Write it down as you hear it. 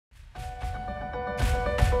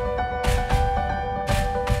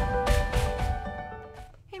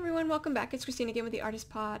welcome back. It's Christine again with the Artist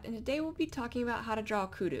Pod, and today we'll be talking about how to draw a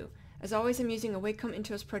kudu. As always, I'm using a Wacom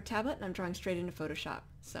Intuos Pro tablet, and I'm drawing straight into Photoshop.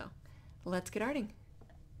 So, let's get arting.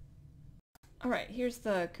 Alright, here's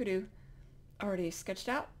the kudu already sketched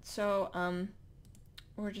out. So,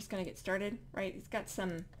 we're just going to get started, right? It's got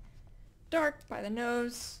some dark by the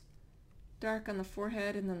nose, dark on the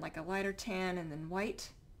forehead, and then like a lighter tan, and then white.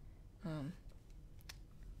 But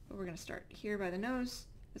we're going to start here by the nose.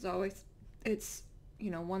 As always, it's,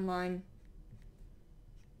 one line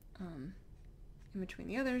in between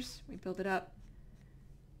the others. We build it up.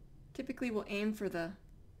 Typically we'll aim for the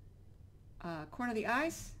corner of the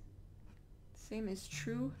eyes. Same is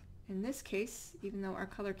true in this case. Even though our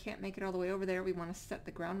color can't make it all the way over there, we want to set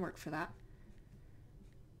the groundwork for that.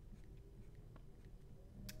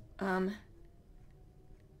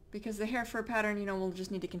 Because the hair fur pattern, we'll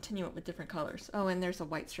just need to continue it with different colors. Oh, and there's a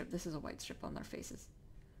white strip. This is a white strip on their faces.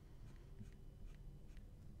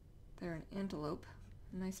 They're an antelope.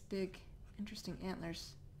 Nice big, interesting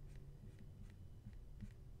antlers.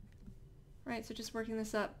 Right, so just working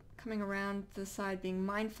this up, coming around the side, being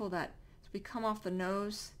mindful that as we come off the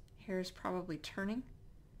nose, hair is probably turning.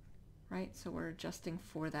 Right, so we're adjusting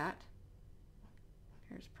for that.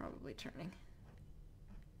 Hair is probably turning.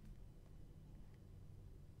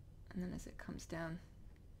 And then as it comes down,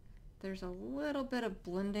 there's a little bit of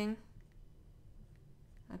blending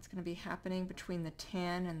that's going to be happening between the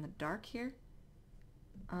tan and the dark here.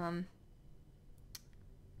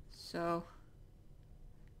 So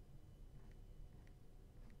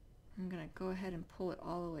I'm going to go ahead and pull it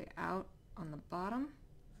all the way out on the bottom.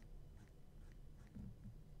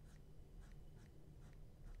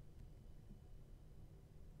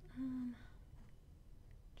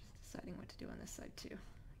 Just deciding what to do on this side too.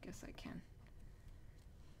 I guess I can.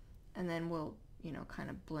 And then we'll, kind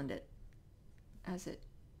of blend it as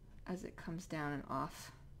it comes down and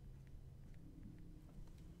off.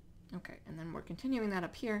 Okay, and then we're continuing that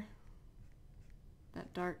up here,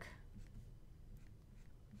 that dark,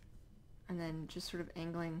 and then just sort of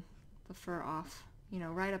angling the fur off,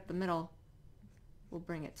 right up the middle. We'll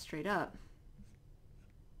bring it straight up,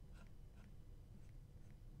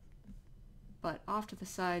 but off to the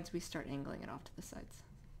sides, we start angling it off to the sides.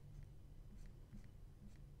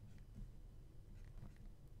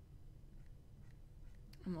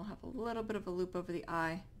 And we'll have a little bit of a loop over the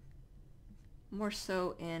eye, more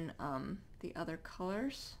so in the other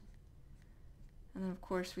colors. And then of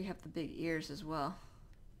course we have the big ears as well.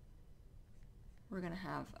 We're going to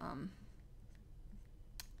have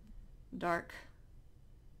dark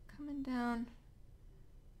coming down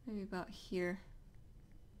maybe about here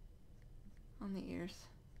on the ears.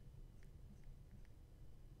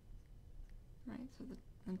 Right, so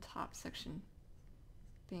the top section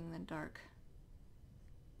being the dark.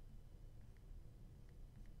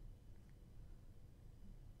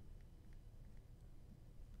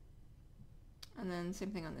 And then same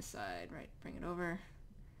thing on this side, right? Bring it over.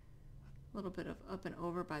 A little bit of up and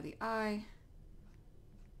over by the eye.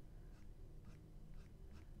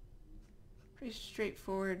 Pretty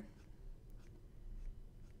straightforward.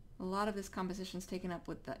 A lot of this composition is taken up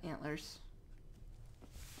with the antlers,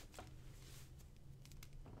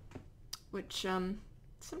 which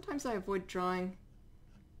sometimes I avoid drawing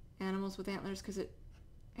animals with antlers because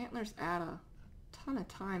antlers add a ton of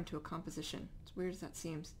time to a composition. As weird as that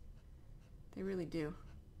seems. They really do.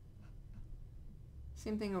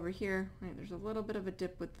 Same thing over here, right? There's a little bit of a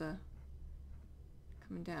dip with the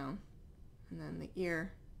coming down, and then the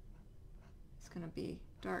ear is going to be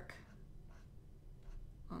dark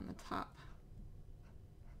on the top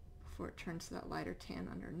before it turns to that lighter tan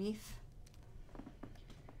underneath.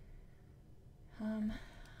 All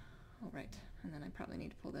right, and then I probably need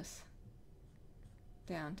to pull this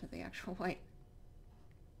down to the actual white.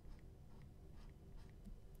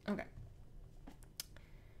 Okay.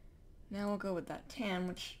 Now we'll go with that tan,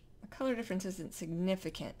 which the color difference isn't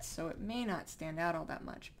significant, so it may not stand out all that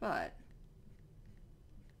much, but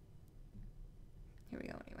here we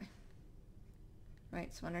go anyway.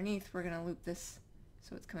 Right, so underneath we're going to loop this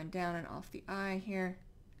so it's coming down and off the eye here.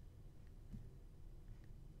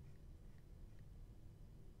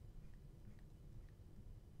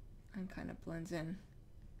 And kind of blends in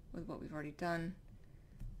with what we've already done.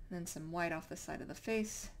 And then some white off the side of the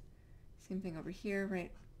face. Same thing over here,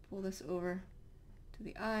 right? Pull this over to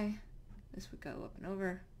the eye. This would go up and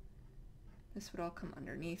over. This would all come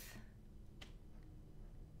underneath.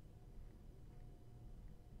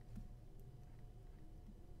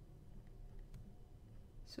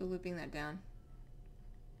 So looping that down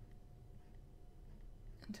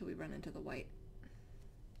until we run into the white.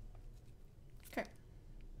 Okay.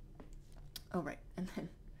 Oh, right. And then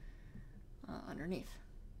underneath,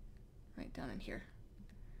 right down in here.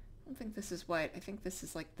 I don't think this is white. I think this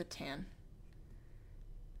is like the tan.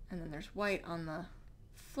 And then there's white on the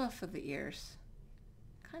fluff of the ears,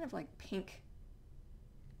 kind of like pink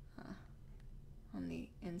on the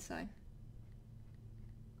inside.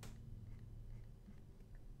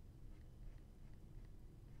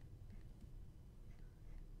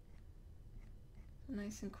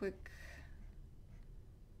 Nice and quick.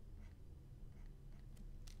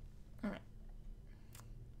 All right.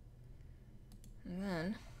 And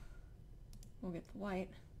then we'll get the white.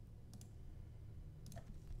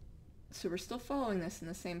 So we're still following this in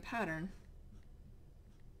the same pattern.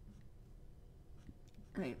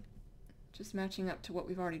 Right. Just matching up to what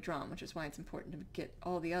we've already drawn, which is why it's important to get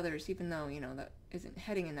all the others, even though, you know, that isn't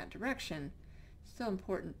heading in that direction, it's still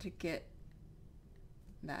important to get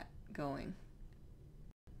that going.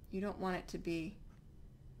 You don't want it to be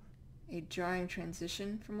a jarring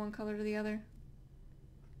transition from one color to the other.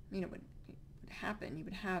 I mean, it would happen. You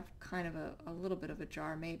would have kind of a little bit of a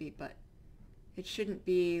jar maybe, but it shouldn't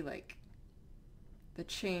be like the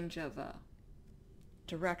change of a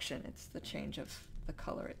direction. It's the change of the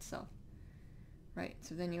color itself. Right,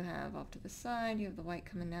 so then you have off to the side, you have the white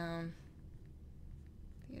coming down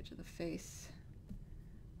the edge of the face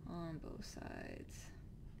on both sides.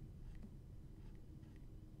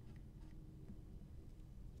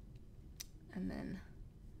 And then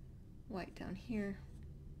white down here.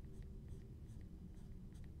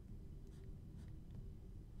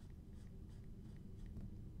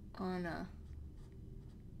 On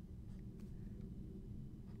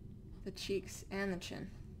the cheeks and the chin.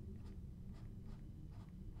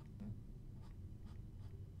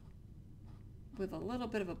 With a little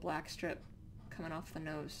bit of a black strip coming off the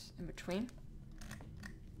nose in between.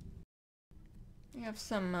 You have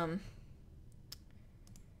some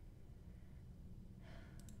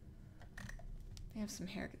they have some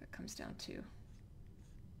hair that comes down too.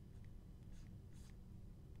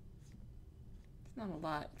 It's not a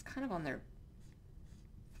lot. It's kind of on their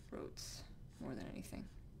throats more than anything.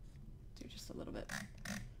 Do just a little bit.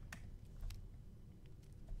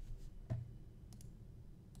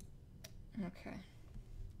 Okay.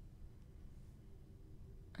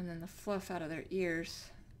 And then the fluff out of their ears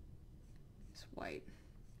is white.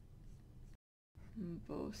 On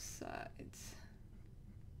both sides.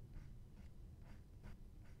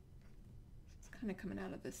 It's kind of coming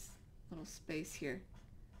out of this little space here.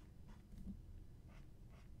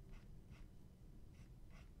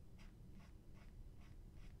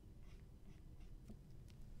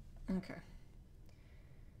 Okay.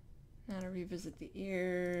 Now to revisit the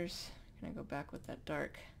ears. Gonna go back with that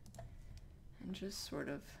dark and just sort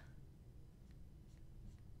of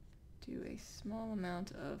do a small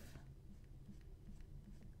amount of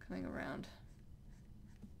coming around.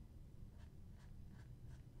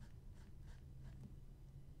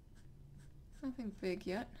 Nothing big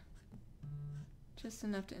yet, just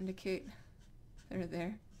enough to indicate they're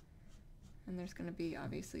there. And there's going to be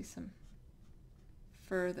obviously some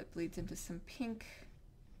fur that bleeds into some pink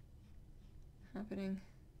happening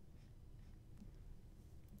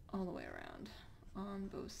all the way around on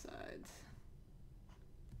both sides.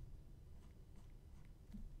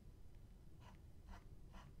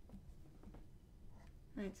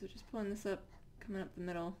 Alright, so just pulling this up, coming up the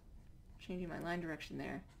middle, changing my line direction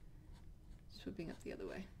there, swooping up the other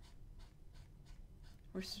way.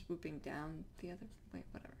 Or swooping down the other way,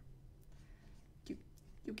 whatever.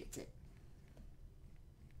 You get it.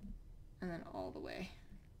 And then all the way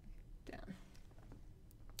down.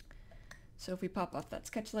 So if we pop off that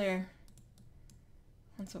sketch layer,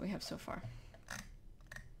 that's what we have so far.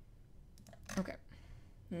 Okay,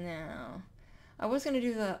 now I was going to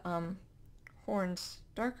do the horns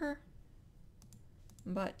darker,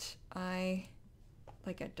 but I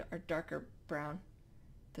like a darker brown,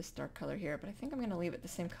 this dark color here, but I think I'm going to leave it the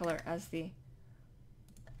same color as the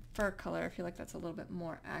fur color. I feel like that's a little bit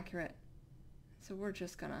more accurate. So we're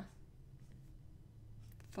just going to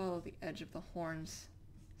follow the edge of the horns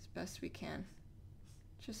as best we can.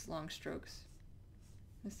 Just long strokes.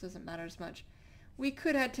 This doesn't matter as much. We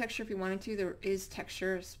could add texture if we wanted to. There is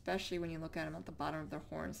texture, especially when you look at them at the bottom of their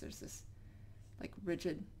horns. There's this like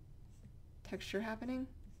rigid texture happening.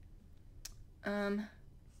 I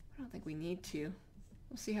don't think we need to.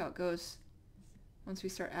 We'll see how it goes once we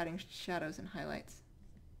start adding shadows and highlights.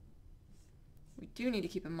 We do need to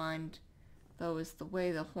keep in mind, though, is the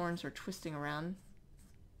way the horns are twisting around.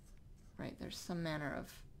 Right, there's some manner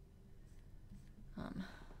of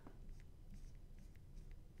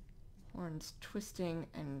horns twisting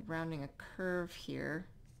and rounding a curve here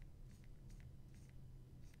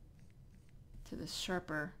to this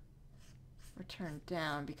sharper return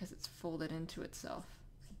down because it's folded into itself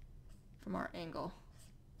from our angle.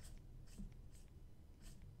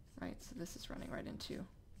 Right, so this is running right into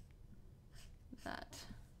that.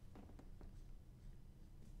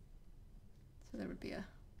 So there would be a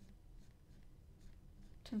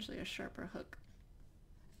potentially a sharper hook.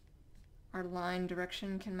 Our line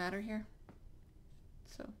direction can matter here,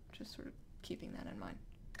 so just sort of keeping that in mind.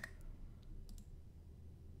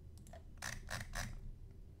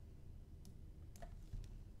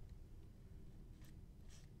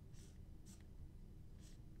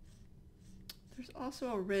 There's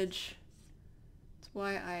also a ridge. That's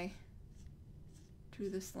why I drew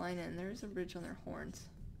this line in. There's a ridge on their horns.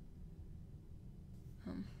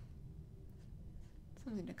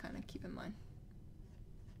 Something to kind of keep in mind.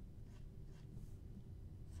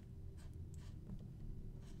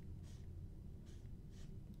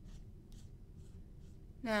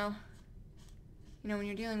 Now, you know, when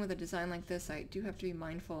you're dealing with a design like this, I do have to be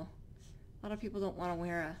mindful. A lot of people don't want to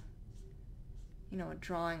wear a, you know, a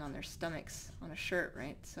drawing on their stomachs on a shirt,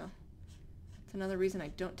 right? So it's another reason I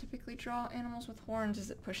don't typically draw animals with horns,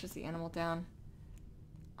 is it pushes the animal down.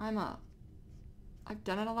 I've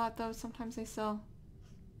done it a lot though. Sometimes they sell.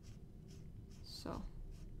 So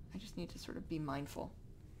I just need to sort of be mindful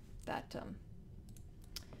that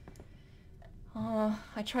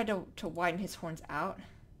I tried to widen his horns out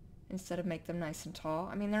instead of make them nice and tall.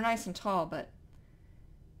 I mean, they're nice and tall, but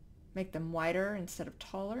make them wider instead of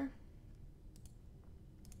taller.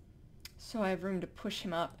 So I have room to push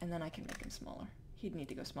him up, and then I can make him smaller. He'd need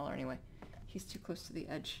to go smaller anyway. He's too close to the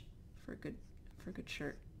edge for a good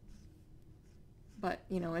shirt. But,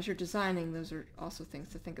 you know, as you're designing, those are also things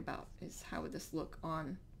to think about, is how would this look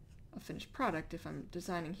on a finished product. If I'm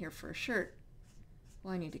designing here for a shirt,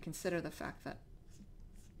 well, I need to consider the fact that,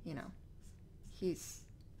 you know, he's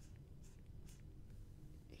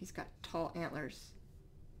got tall antlers,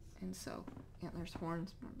 and so antlers,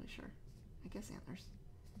 horns, I'm not really sure. I guess antlers.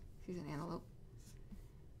 He's an antelope.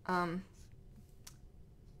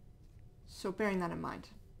 So bearing that in mind,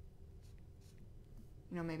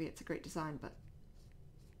 you know, maybe it's a great design, but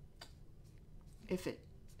if it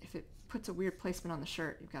puts a weird placement on the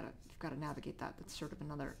shirt, you've got to navigate that. That's sort of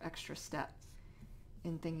another extra step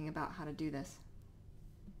in thinking about how to do this.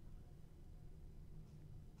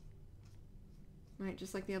 Right,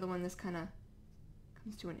 just like the other one, this kind of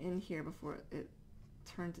comes to an end here before it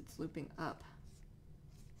turns its looping up.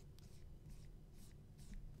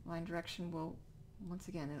 Line direction will, once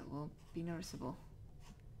again, it will be noticeable.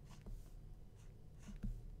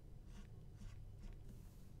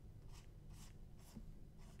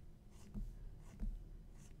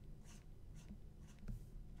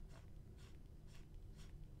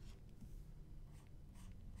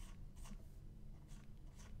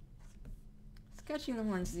 Sketching the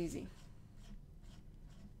horns is easy.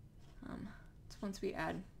 It's once we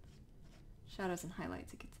add shadows and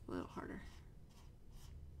highlights, it gets a little harder.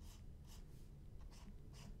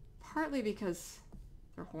 Partly because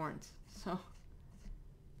they're horns, so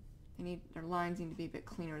their lines need to be a bit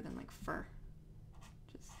cleaner than like fur.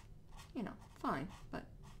 Which is, you know, fine, but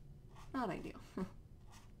not ideal.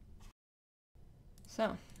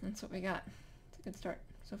 So that's what we got. It's a good start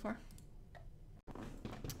so far.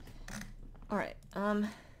 Alright,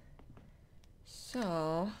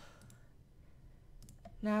 so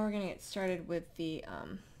now we're gonna get started with the,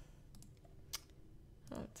 oh,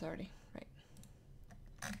 it's already, right,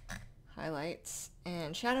 highlights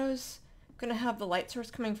and shadows. I'm gonna have the light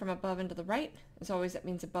source coming from above and to the right. As always, that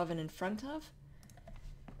means above and in front of,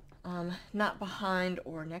 not behind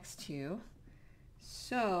or next to.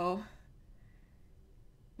 So,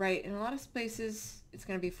 right, in a lot of spaces, it's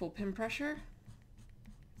gonna be full pin pressure.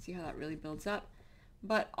 See how that really builds up,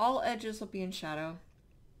 but all edges will be in shadow,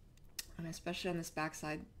 and especially on this back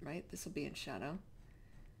side, right, this will be in shadow,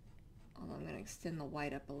 although I'm going to extend the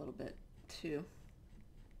white up a little bit too.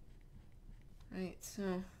 Right, so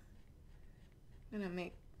I'm going to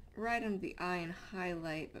make right under the eye and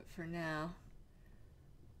highlight, but for now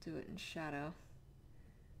do it in shadow.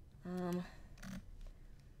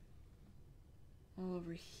 All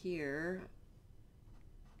over here,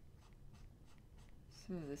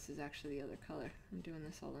 some of this is actually the other color. I'm doing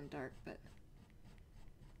this all in dark, but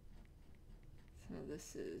some of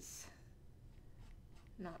this is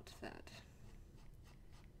not that.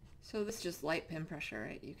 So this is just light pin pressure,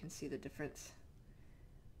 right? You can see the difference.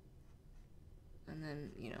 And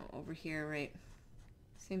then, you know, over here, right,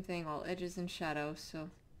 same thing, all edges in shadow. So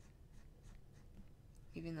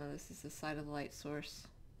even though this is the side of the light source,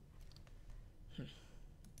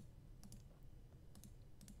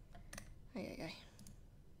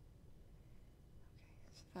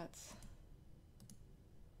 That's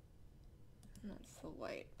And that's the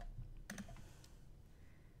white.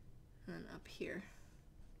 And up here.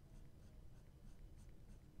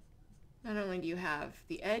 Not only do you have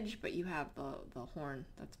the edge, but you have the horn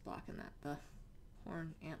that's blocking that. The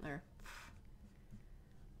horn, antler,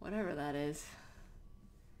 whatever that is.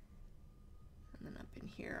 And then up in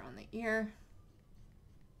here on the ear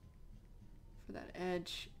for that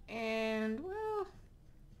edge. And, well,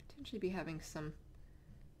 potentially be having some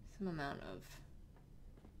amount of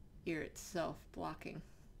ear itself blocking.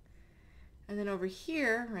 And then over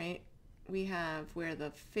here, right, we have where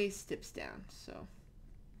the face dips down. So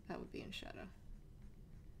that would be in shadow.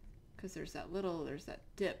 Because there's that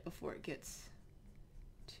dip before it gets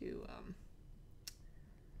to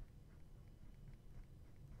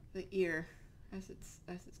the ear as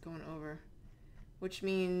it's going over, which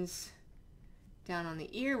means down on the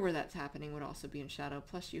ear where that's happening would also be in shadow.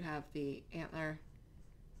 Plus you have the antler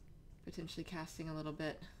potentially casting a little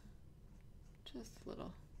bit, just a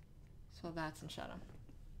little, so that's in shadow.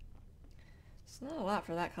 It's not a lot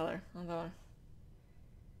for that color, although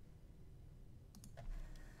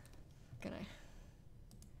I'm gonna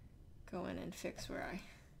go in and fix where I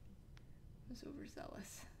was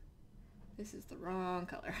overzealous. This is the wrong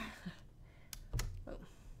color. Oh.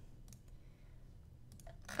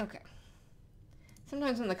 Okay.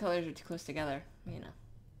 Sometimes when the colors are too close together, you know,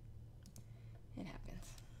 it happens.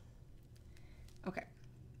 Okay.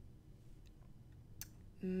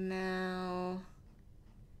 Now,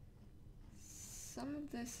 some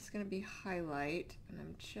of this is going to be highlight, and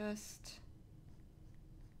I'm just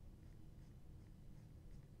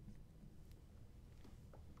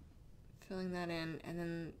filling that in, and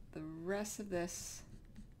then the rest of this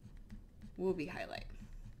will be highlight.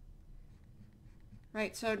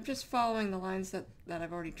 Right, so I'm just following the lines that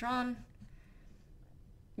I've already drawn.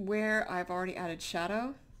 Where I've already added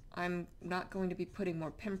shadow, I'm not going to be putting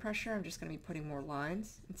more pin pressure, I'm just going to be putting more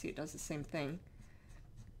lines. And see, it does the same thing.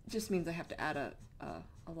 It just means I have to add a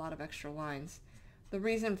lot of extra lines. The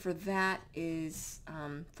reason for that is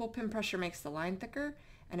full pin pressure makes the line thicker,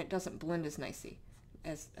 and it doesn't blend as nicely.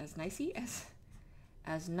 As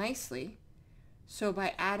nicely. So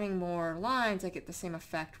by adding more lines, I get the same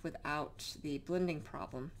effect without the blending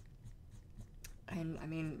problem. And I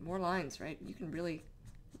mean, more lines, right? You can really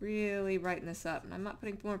brighten this up. And I'm not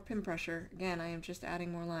putting more pin pressure. Again, I am just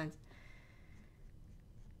adding more lines.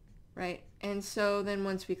 Right? And so then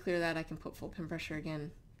once we clear that, I can put full pin pressure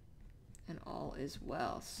again, and all is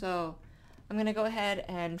well. So I'm going to go ahead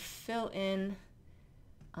and fill in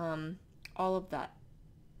all of that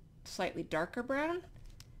slightly darker brown,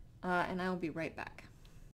 and I will be right back.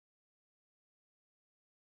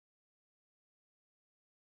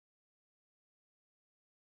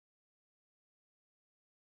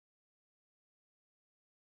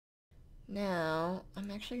 Now I'm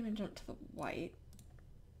actually going to jump to the white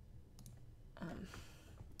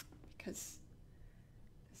because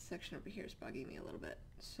this section over here is bugging me a little bit.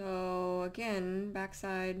 So again,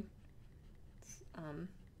 backside,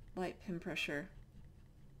 light pin pressure.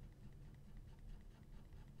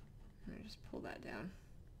 I'm gonna just pull that down.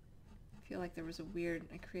 I feel like there was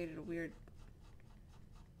I created a weird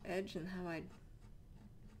edge in how I'd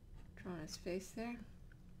drawn his face there.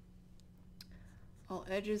 All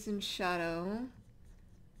edges in shadow.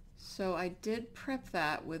 So I did prep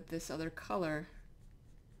that with this other color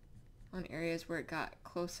on areas where it got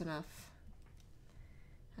close enough.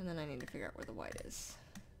 And then I need to figure out where the white is. Is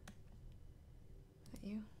that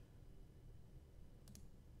you?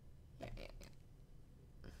 Yeah.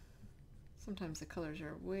 Sometimes the colors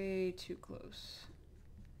are way too close.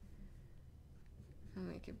 And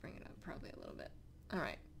we could bring it up probably a little bit.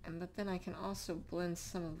 Alright, but then I can also blend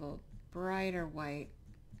some of the brighter white.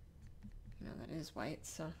 You know, that is white,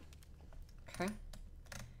 so okay.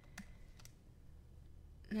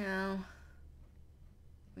 Now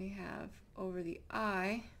we have over the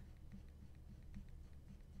eye,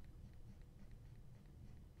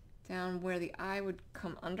 down where the eye would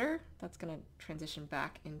come under, that's going to transition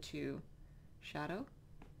back into shadow,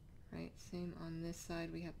 right? Same on this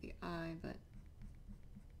side, we have the eye, but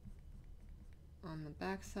on the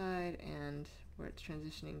back side and where it's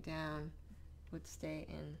transitioning down would stay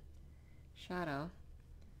in shadow.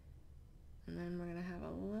 And then we're going to have a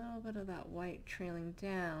little bit of that white trailing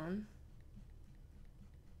down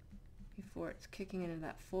before it's kicking into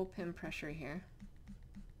that full pin pressure here.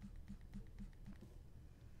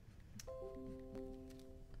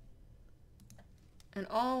 And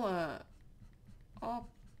all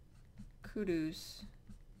Kudus,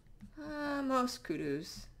 most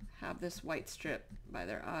Kudus have this white strip by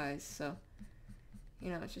their eyes, so you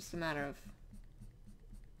know, it's just a matter of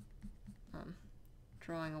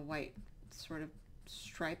drawing a white sort of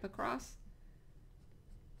stripe across.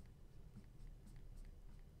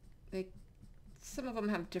 Some of them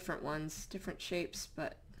have different ones, different shapes,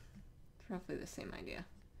 but it's roughly the same idea.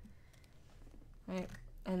 Right,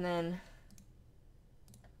 and then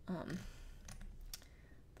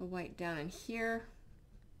the white down in here,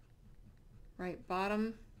 right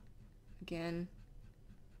bottom, again,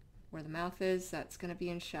 where the mouth is, that's going to be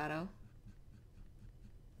in shadow.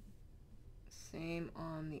 Same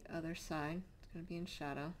on the other side, it's going to be in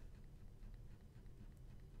shadow.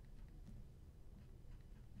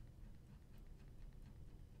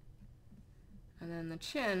 And then the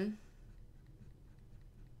chin,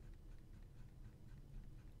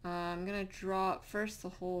 I'm going to draw up first the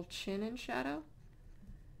whole chin in shadow.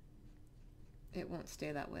 It won't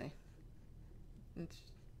stay that way. It's,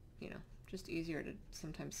 you know, just easier to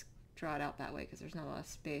sometimes draw it out that way because there's not a lot of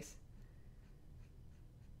space.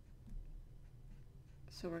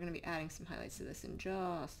 So we're going to be adding some highlights to this in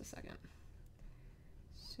just a second.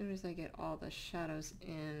 As soon as I get all the shadows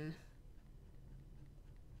in.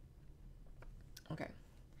 Okay,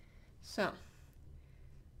 so,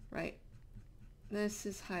 right, this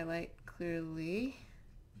is highlight clearly.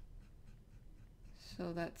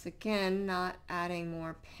 So that's again not adding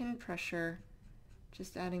more pin pressure,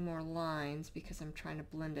 just adding more lines because I'm trying to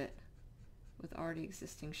blend it with already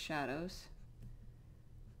existing shadows.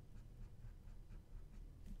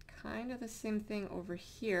 Kind of the same thing over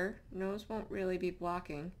here. Nose won't really be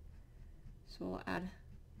blocking, so we'll add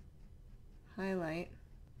highlight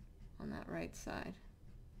on that right side.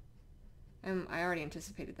 And I already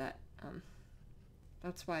anticipated that.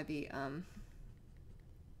 That's why the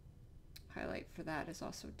highlight for that is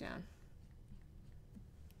also down.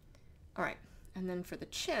 All right, and then for the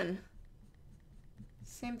chin,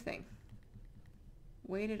 same thing.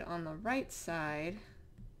 Weighted on the right side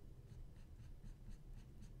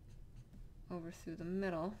over through the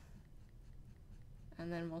middle,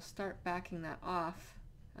 and then we'll start backing that off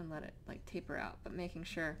and let it like taper out, but making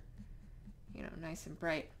sure, you know, nice and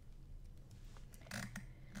bright.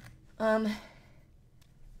 I'm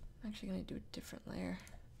actually going to do a different layer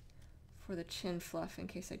for the chin fluff in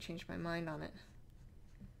case I change my mind on it.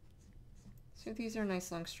 So these are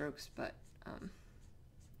nice long strokes, but it's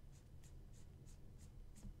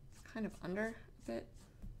kind of under a bit,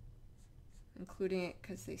 including it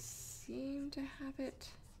because they seem to have it,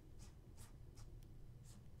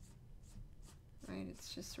 right,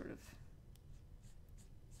 it's just sort of,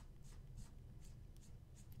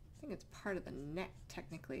 I think it's part of the neck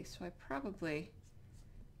technically, so I probably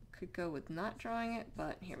could go with not drawing it,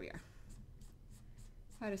 but here we are.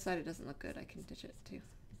 If I decide it doesn't look good, I can ditch it too.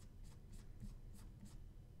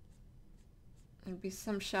 There'd be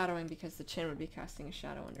some shadowing because the chin would be casting a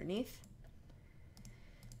shadow underneath.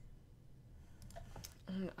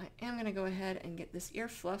 And I am going to go ahead and get this ear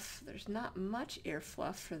fluff. There's not much ear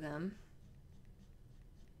fluff for them.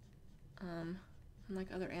 Unlike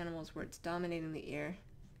other animals where it's dominating the ear.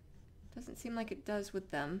 Doesn't seem like it does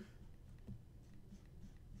with them.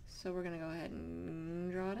 So we're going to go ahead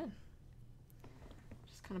and draw it in.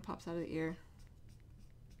 Just kind of pops out of the ear.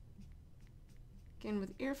 Again,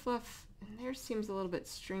 with ear fluff, and theirs seems a little bit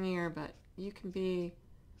stringier, but you can be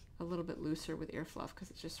a little bit looser with ear fluff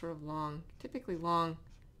because it's just sort of long, typically long,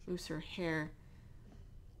 looser hair.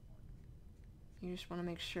 You just want to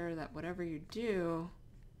make sure that whatever you do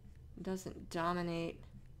doesn't dominate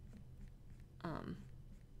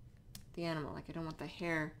the animal. Like I don't want the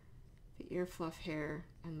hair, the ear fluff hair,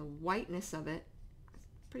 and the whiteness of it. It's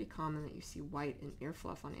pretty common that you see white in ear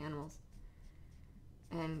fluff on animals.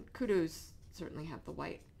 And kudus certainly have the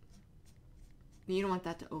white. But you don't want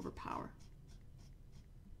that to overpower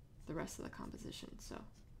the rest of the composition. So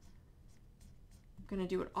I'm going to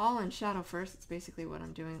do it all in shadow first. It's basically what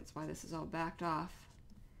I'm doing. That's why this is all backed off.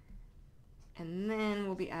 And then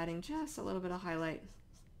we'll be adding just a little bit of highlight.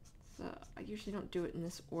 So I usually don't do it in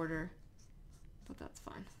this order, but that's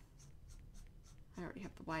fine. I already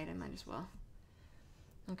have the white, I might as well.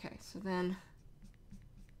 Okay, so then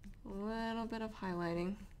a little bit of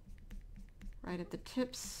highlighting right at the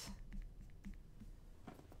tips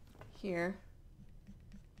here.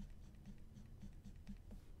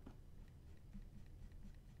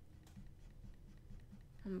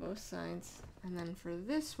 On both sides. And then for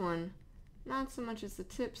this one, not so much as the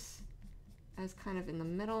tips as kind of in the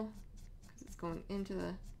middle, because it's going into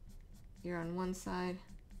the ear on one side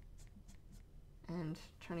and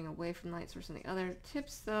turning away from the light source on the other.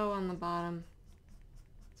 Tips though on the bottom,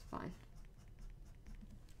 it's fine.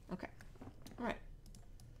 Okay, all right,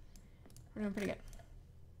 we're doing pretty good.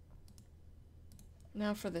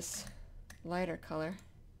 Now for this lighter color,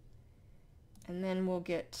 and then we'll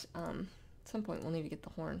get At some point we'll need to get the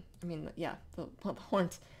horn. I mean, yeah, the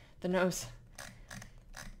horns, the nose.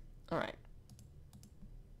 All right.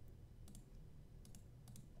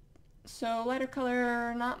 So lighter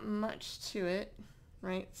color, not much to it,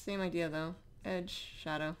 right? Same idea though. Edge,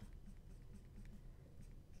 shadow.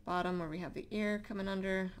 Bottom where we have the ear coming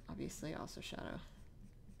under, obviously also shadow.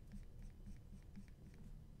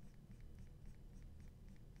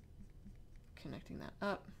 Connecting that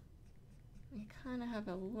up. We kind of have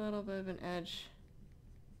a little bit of an edge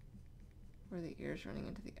where the ear is running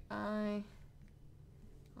into the eye,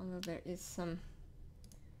 although there is some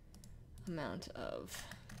amount of,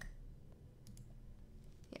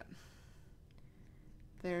 yeah,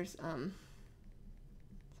 there's some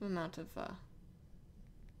amount of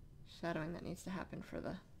shadowing that needs to happen for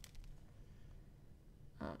the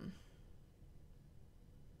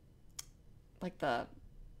like the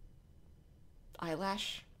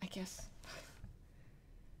eyelash, I guess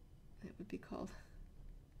it would be called.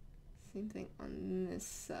 Same thing on this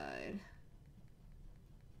side.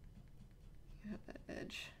 You have that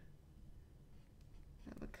edge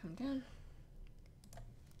that would come down.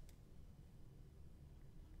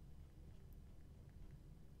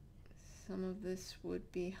 Some of this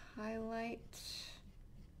would be highlight,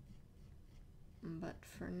 but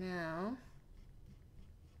for now,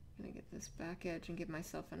 I'm gonna get this back edge and give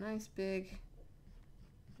myself a nice big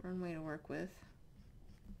runway to work with.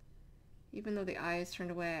 Even though the eye is turned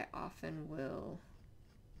away, I often will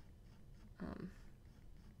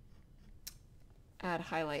add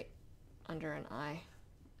highlight under an eye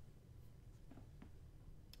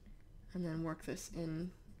and then work this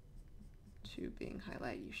in to being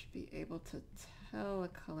highlight. You should be able to tell a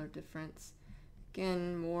color difference.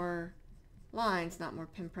 Again, more lines, not more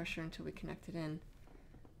pin pressure until we connect it in,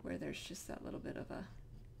 where there's just that little bit of a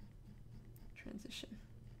transition.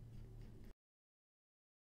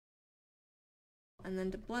 And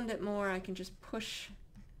then to blend it more, I can just push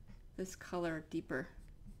this color deeper,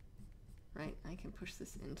 right? I can push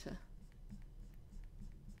this into,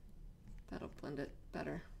 that'll blend it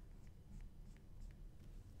better.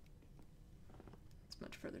 It's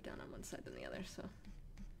much further down on one side than the other, so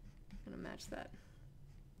I'm gonna match that.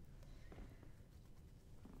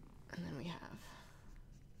 And then we have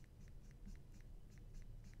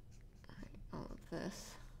all of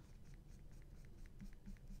this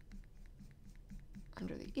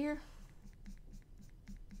under the ear.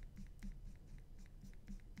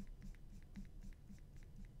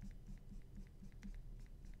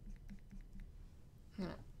 I'm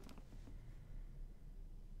gonna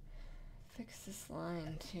fix this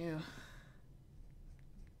line too.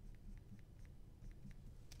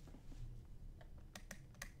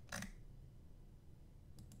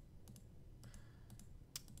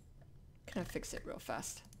 Kind of fix it real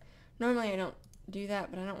fast. Normally I don't do that,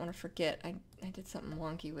 but I don't want to forget. I did something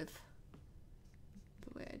wonky with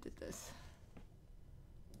the way I did this.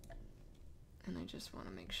 And I just want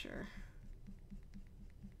to make sure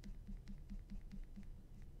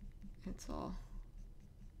it's all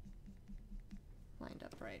lined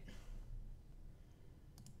up right.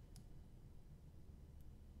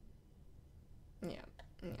 Yeah.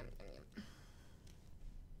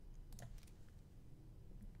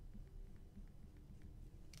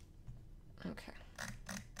 Okay.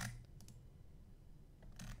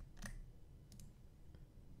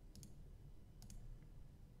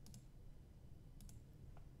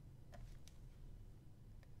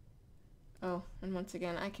 Oh, and once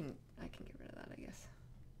again, I can get rid of that, I guess.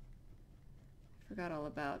 I forgot all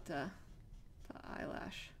about the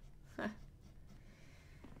eyelash.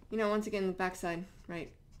 You know, once again, the backside,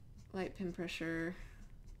 right? Light pin pressure.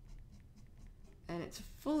 And it's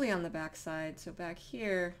fully on the backside, so back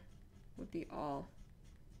here would be all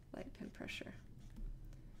light pin pressure.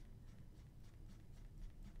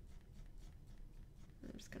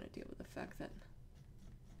 I'm just going to deal with the fact that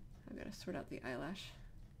I've got to sort out the eyelash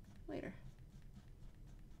later.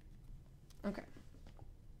 Okay.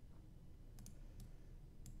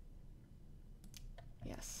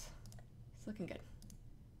 Yes, it's looking good.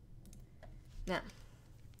 Now,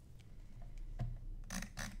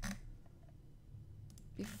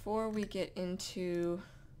 before we get into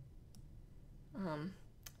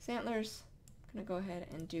antlers, I'm going to go ahead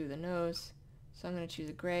and do the nose. So I'm going to choose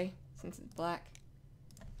a gray since it's black.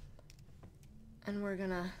 And we're going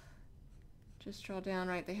to just draw down,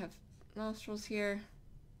 right? They have nostrils here.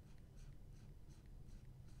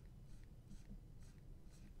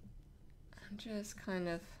 And just kind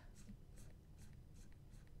of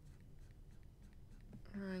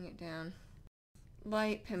drawing it down.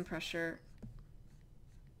 Light pin pressure.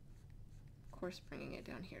 Of course, bringing it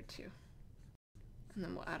down here too. And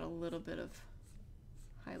then we'll add a little bit of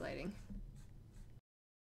highlighting.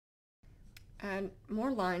 Add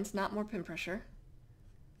more lines, not more pin pressure.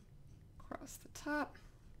 Across the top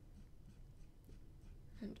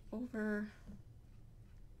and over,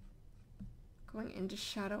 going into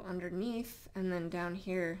shadow underneath, and then down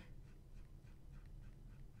here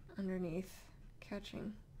underneath,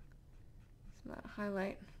 catching some of that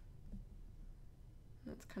highlight.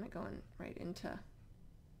 That's kind of going right into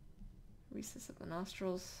recess of the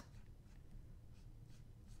nostrils.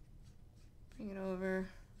 Bring it over.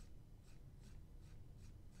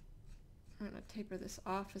 I'm going to taper this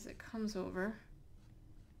off as it comes over,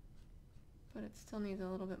 but it still needs a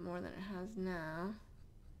little bit more than it has now.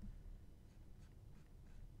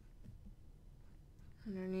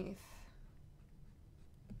 Underneath.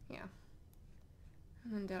 Yeah.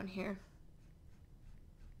 And then down here.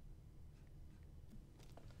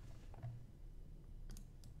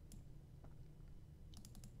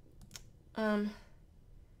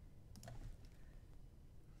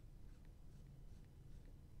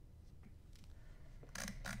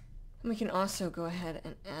 We can also go ahead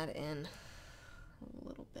and add in a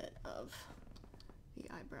little bit of the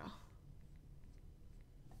eyebrow.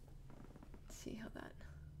 Let's see how that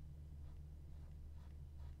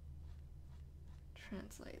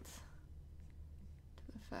translates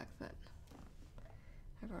to the fact that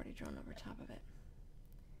I've already drawn over top of it.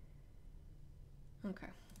 Okay.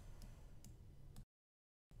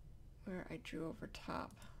 Where I drew over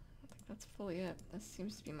top. I think that's fully it. This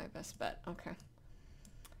seems to be my best bet. Okay.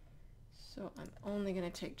 So I'm only going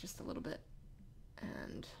to take just a little bit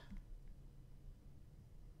and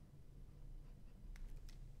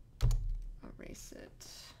erase it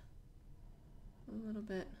a little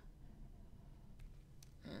bit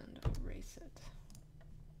and erase it.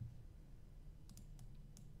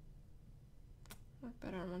 Work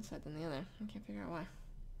better on one side than the other. I can't figure out why.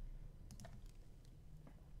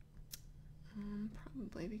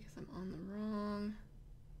 Probably because I'm on the wrong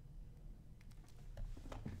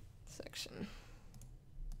section.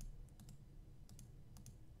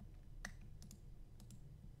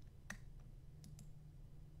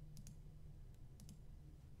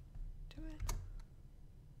 Do it.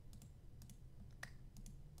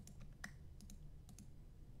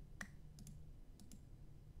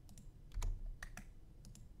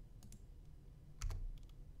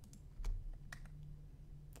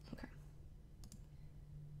 Okay.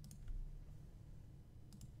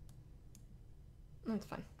 That's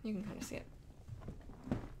fine. You can kind of see it.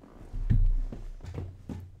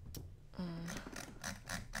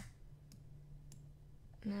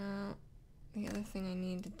 Now, the other thing I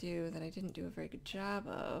need to do that I didn't do a very good job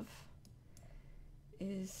of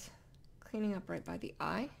is cleaning up right by the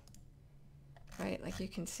eye. Right, like you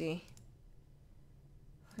can see,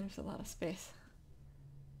 there's a lot of space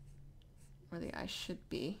where the eye should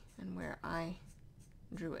be and where I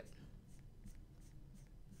drew it.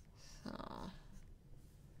 So,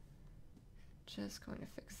 just going to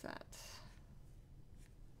fix that.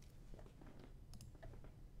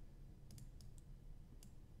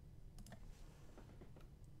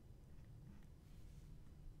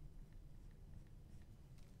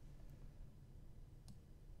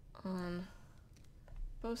 On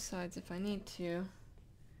both sides if I need to.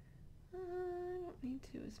 I don't need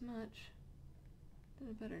to as much.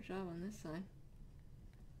 Did a better job on this side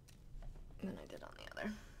than I did on the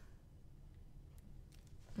other.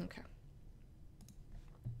 Okay.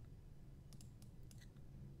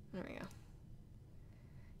 There we go.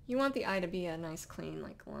 You want the eye to be a nice clean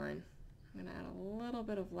like line. I'm going to add a little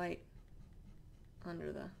bit of light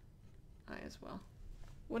under the eye as well.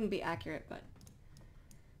 Wouldn't be accurate, but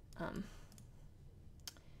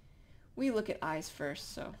we look at eyes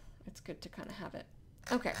first, so it's good to kind of have it.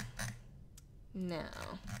 Okay, now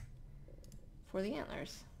for the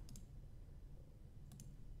antlers.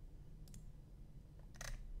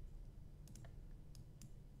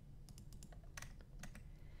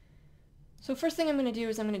 So first thing I'm going to do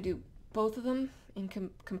is I'm going to do both of them in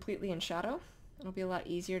completely in shadow. It'll be a lot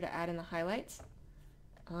easier to add in the highlights.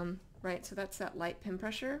 Right, so that's that light pin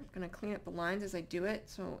pressure. I'm going to clean up the lines as I do it,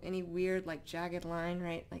 so any weird like jagged line,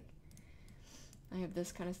 right, like I have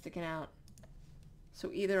this kind of sticking out. So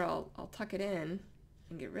either I'll tuck it in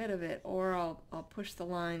and get rid of it, or I'll push the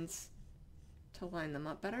lines to line them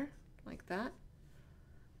up better, like that.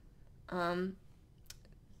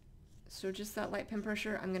 So just that light pin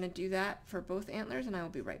pressure, I'm going to do that for both antlers, and I will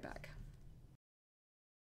be right back.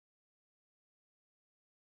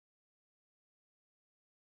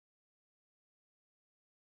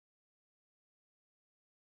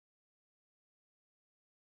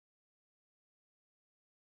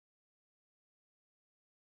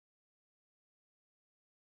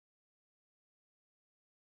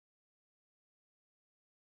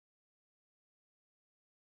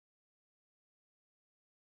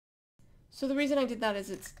 So the reason I did that is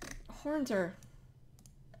its horns are,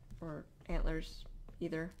 or antlers,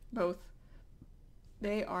 either, both,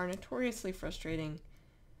 they are notoriously frustrating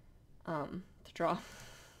to draw.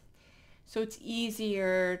 So it's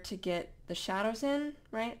easier to get the shadows in,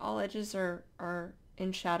 right? All edges are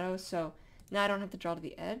in shadow, so now I don't have to draw to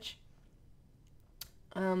the edge.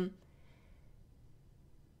 And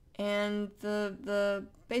the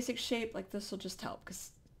basic shape like this will just help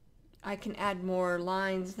because I can add more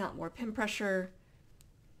lines, not more pin pressure,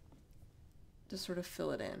 to sort of fill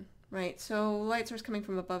it in, right? So light source coming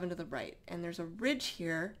from above and to the right, and there's a ridge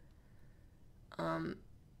here on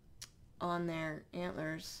their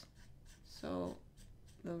antlers. So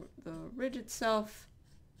the ridge itself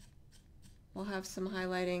will have some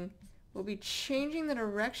highlighting. We'll be changing the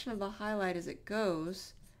direction of the highlight as it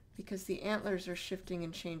goes because the antlers are shifting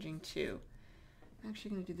and changing too. I'm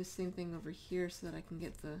actually going to do the same thing over here so that I can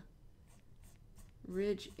get the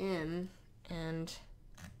ridge in and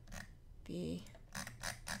the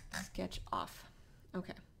sketch off.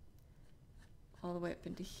 Okay. All the way up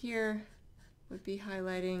into here would be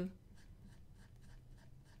highlighting.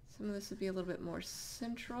 Some of this would be a little bit more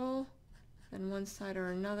central than one side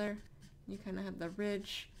or another. You kind of have the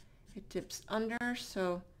ridge. It dips under,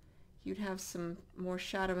 so you'd have some more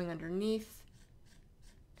shadowing underneath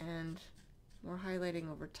and more highlighting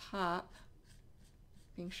over top,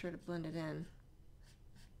 being sure to blend it in.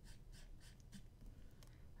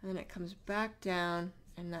 And then it comes back down,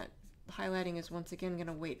 and that highlighting is once again going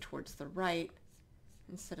to weight towards the right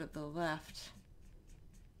instead of the left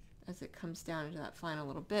as it comes down into that final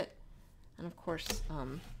little bit. And of course,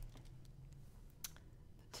 the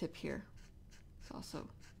tip here is also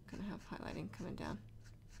going to have highlighting coming down.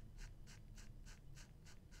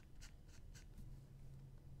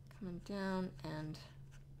 Coming down and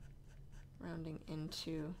rounding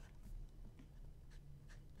into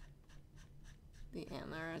the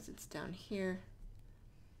antler as it's down here.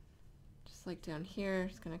 Just like down here,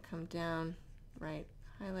 it's going to come down, right,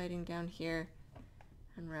 highlighting down here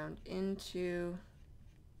and round into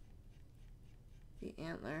the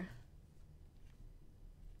antler.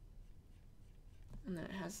 And then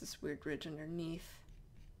it has this weird ridge underneath.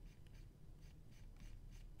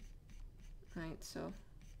 Right, so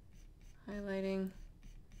highlighting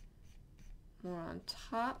more on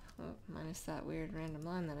top, oh, minus that weird random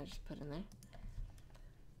line that I just put in there.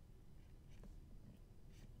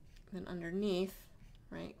 Then underneath,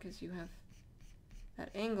 right, because you have that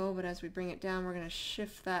angle, but as we bring it down, we're going to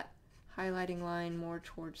shift that highlighting line more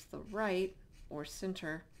towards the right, or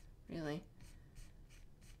center, really.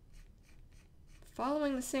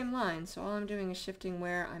 Following the same line, so all I'm doing is shifting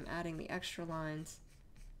where I'm adding the extra lines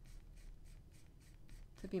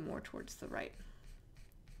to be more towards the right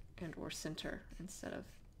and or center instead of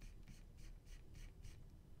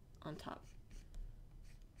on top.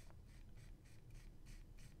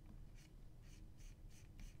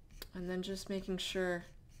 And then just making sure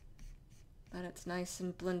that it's nice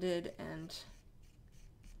and blended and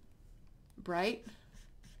bright.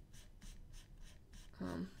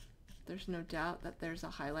 There's no doubt that there's a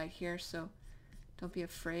highlight here, so don't be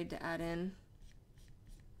afraid to add in.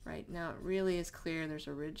 Right now it really is clear there's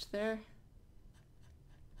a ridge there.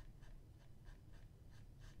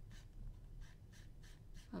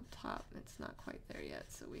 Up top, it's not quite there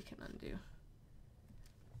yet, so we can undo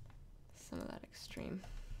some of that extreme.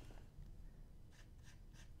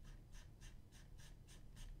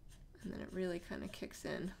 And then it really kind of kicks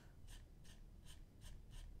in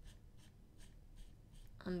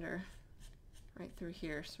under right through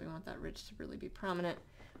here, so we want that ridge to really be prominent,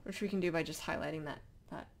 which we can do by just highlighting that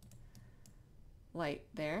light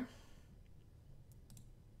there.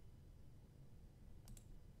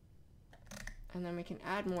 And then we can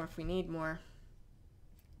add more if we need more,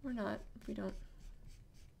 or not if we don't.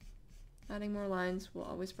 Adding more lines will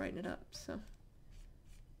always brighten it up, so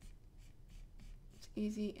it's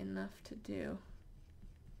easy enough to do.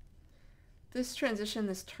 This transition,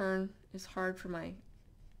 this turn, is hard for my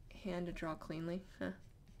hand to draw cleanly.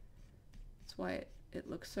 That's why it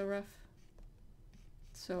looks so rough.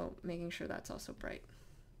 So making sure that's also bright.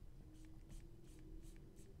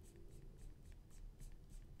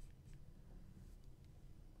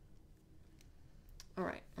 All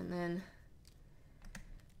right, and then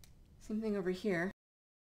same thing over here.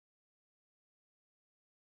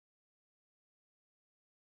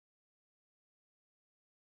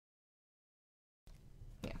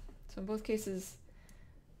 Yeah, so in both cases,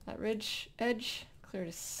 that ridge edge, clear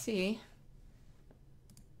to see.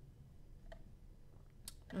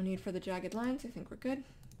 No need for the jagged lines, I think we're good.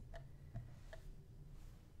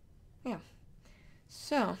 Yeah,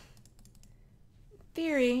 so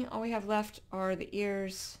theory, all we have left are the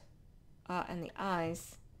ears and the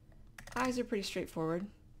eyes. Eyes are pretty straightforward.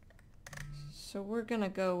 So we're gonna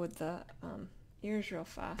go with the ears real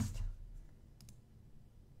fast.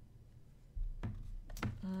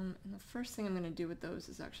 And the first thing I'm gonna do with those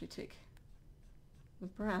is actually take the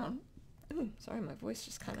brown. Ooh, sorry, my voice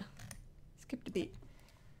just kind of skipped a beat.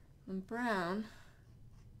 The brown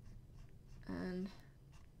and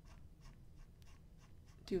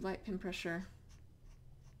do light pin pressure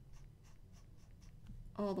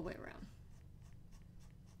all the way around.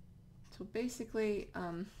 So basically,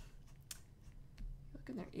 look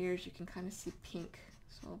in their ears, you can kind of see pink.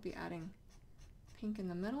 So I'll be adding pink in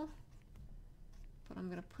the middle, but I'm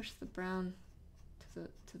going to push the brown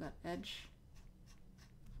to that edge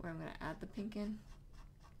where I'm going to add the pink in.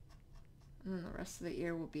 And then the rest of the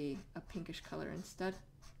ear will be a pinkish color instead.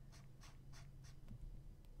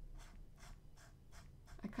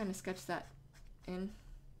 I kind of sketched that in.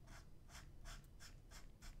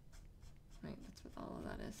 Right, that's what all of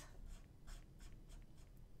that is.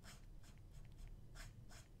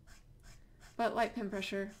 But light pin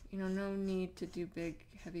pressure, you know, no need to do big,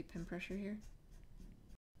 heavy pin pressure here.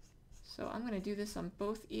 So I'm going to do this on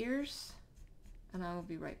both ears, and I will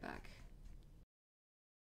be right back.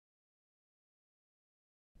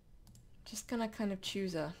 Just gonna kind of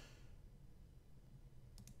choose a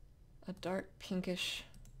dark pinkish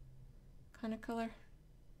kind of color.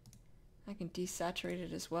 I can desaturate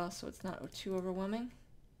it as well so it's not too overwhelming.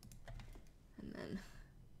 And then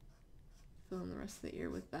fill in the rest of the ear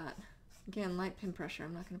with that. Again, light pin pressure.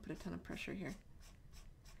 I'm not going to put a ton of pressure here.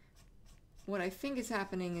 What I think is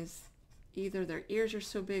happening is either their ears are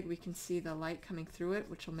so big we can see the light coming through it,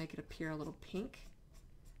 which will make it appear a little pink,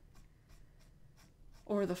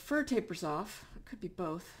 or the fur tapers off. It could be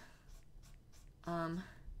both,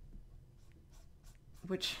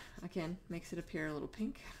 which again makes it appear a little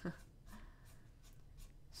pink.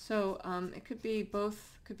 So it could be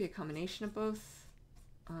both, could be a combination of both.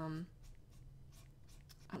 I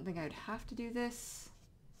don't think I would have to do this.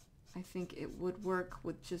 I think it would work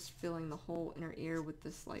with just filling the whole inner ear with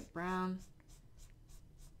this light brown.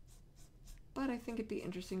 But I think it'd be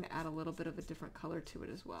interesting to add a little bit of a different color to it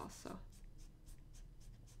as well. So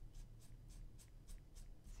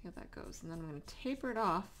see how that goes. And then I'm going to taper it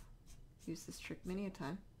off. Use this trick many a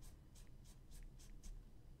time.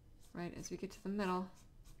 Right as we get to the middle,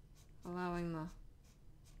 allowing the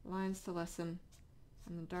lines to lessen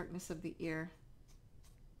and the darkness of the ear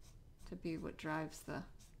to be what drives the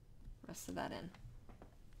rest of that in.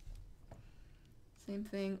 Same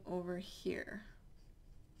thing over here.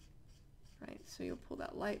 Right, so you'll pull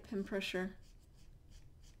that light pin pressure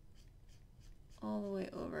all the way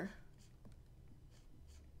over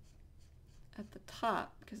at the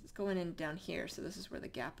top because it's going in down here, so this is where the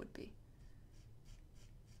gap would be.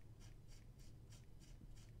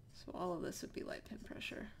 So all of this would be light pin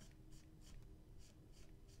pressure.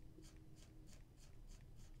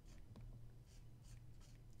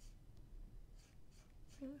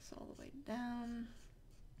 Bring this all the way down.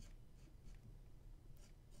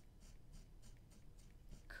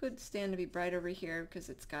 Could stand to be bright over here because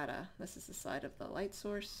it's got a, this is the side of the light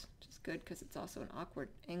source, which is good because it's also an awkward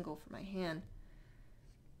angle for my hand.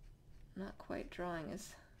 Not quite drawing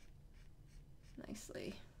as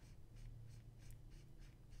nicely.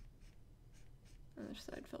 Other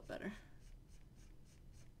side felt better.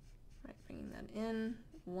 Right, bringing that in.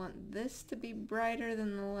 Want this to be brighter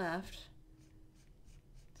than the left.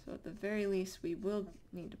 So at the very least, we will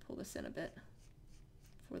need to pull this in a bit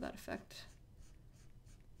for that effect.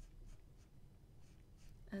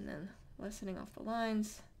 And then lessening off the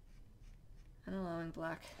lines and allowing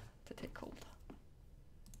black to take hold.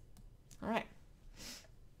 All right.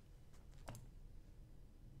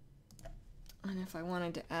 And if I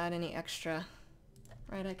wanted to add any extra,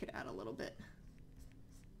 right, I could add a little bit.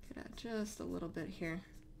 Could add just a little bit here.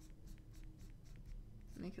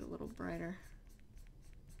 Make it a little brighter.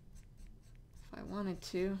 If I wanted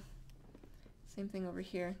to. Same thing over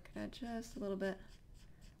here. Could add just a little bit.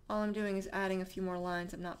 All I'm doing is adding a few more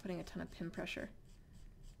lines. I'm not putting a ton of pin pressure.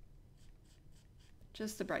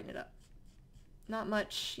 Just to brighten it up. Not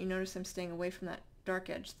much. You notice I'm staying away from that dark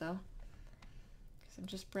edge though, because I'm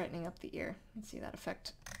just brightening up the ear. You can see that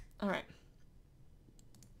effect. All right.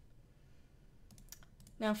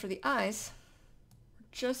 Now for the eyes, we're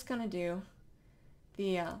just gonna do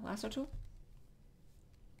the lasso tool.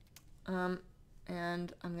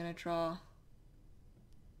 And I'm gonna draw a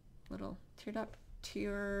little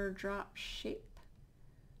teardrop shape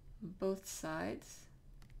both sides.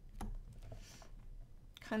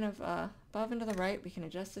 Kind of above and to the right. We can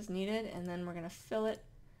adjust as needed, and then we're going to fill it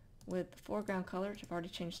with the foreground color, which I've already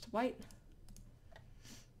changed to white.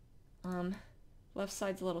 Left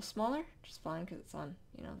side's a little smaller, which is fine because it's on,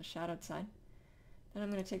 you know, the shadowed side. Then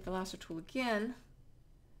I'm going to take the lasso tool again,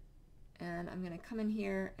 and I'm going to come in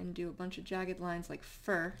here and do a bunch of jagged lines like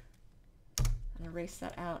fur, and erase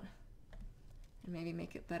that out, and maybe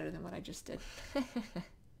make it better than what I just did.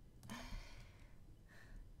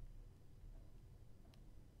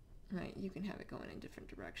 Right, you can have it going in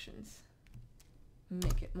different directions.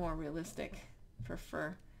 Make it more realistic for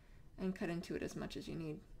fur, and cut into it as much as you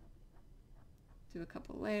need. Do a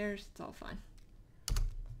couple layers, it's all fine.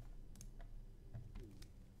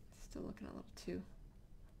 Still looking a little too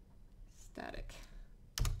static.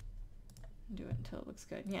 Do it until it looks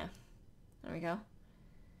good. Yeah, there we go.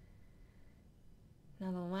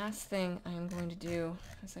 Now the last thing I am going to do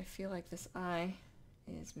is I feel like this eye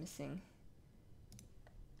is missing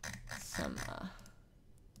some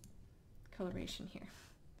coloration here.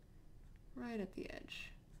 Right at the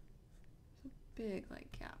edge. It's a big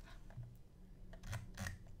like gap.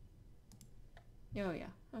 Oh yeah,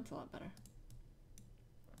 that's a lot better.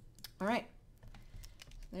 Alright,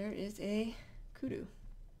 there is a kudu.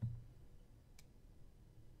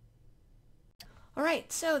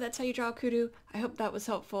 Alright, so that's how you draw a kudu. I hope that was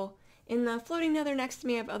helpful. In the floating nether next to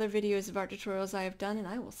me I have other videos of art tutorials I have done, and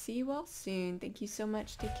I will see you all soon. Thank you so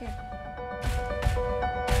much. Take care.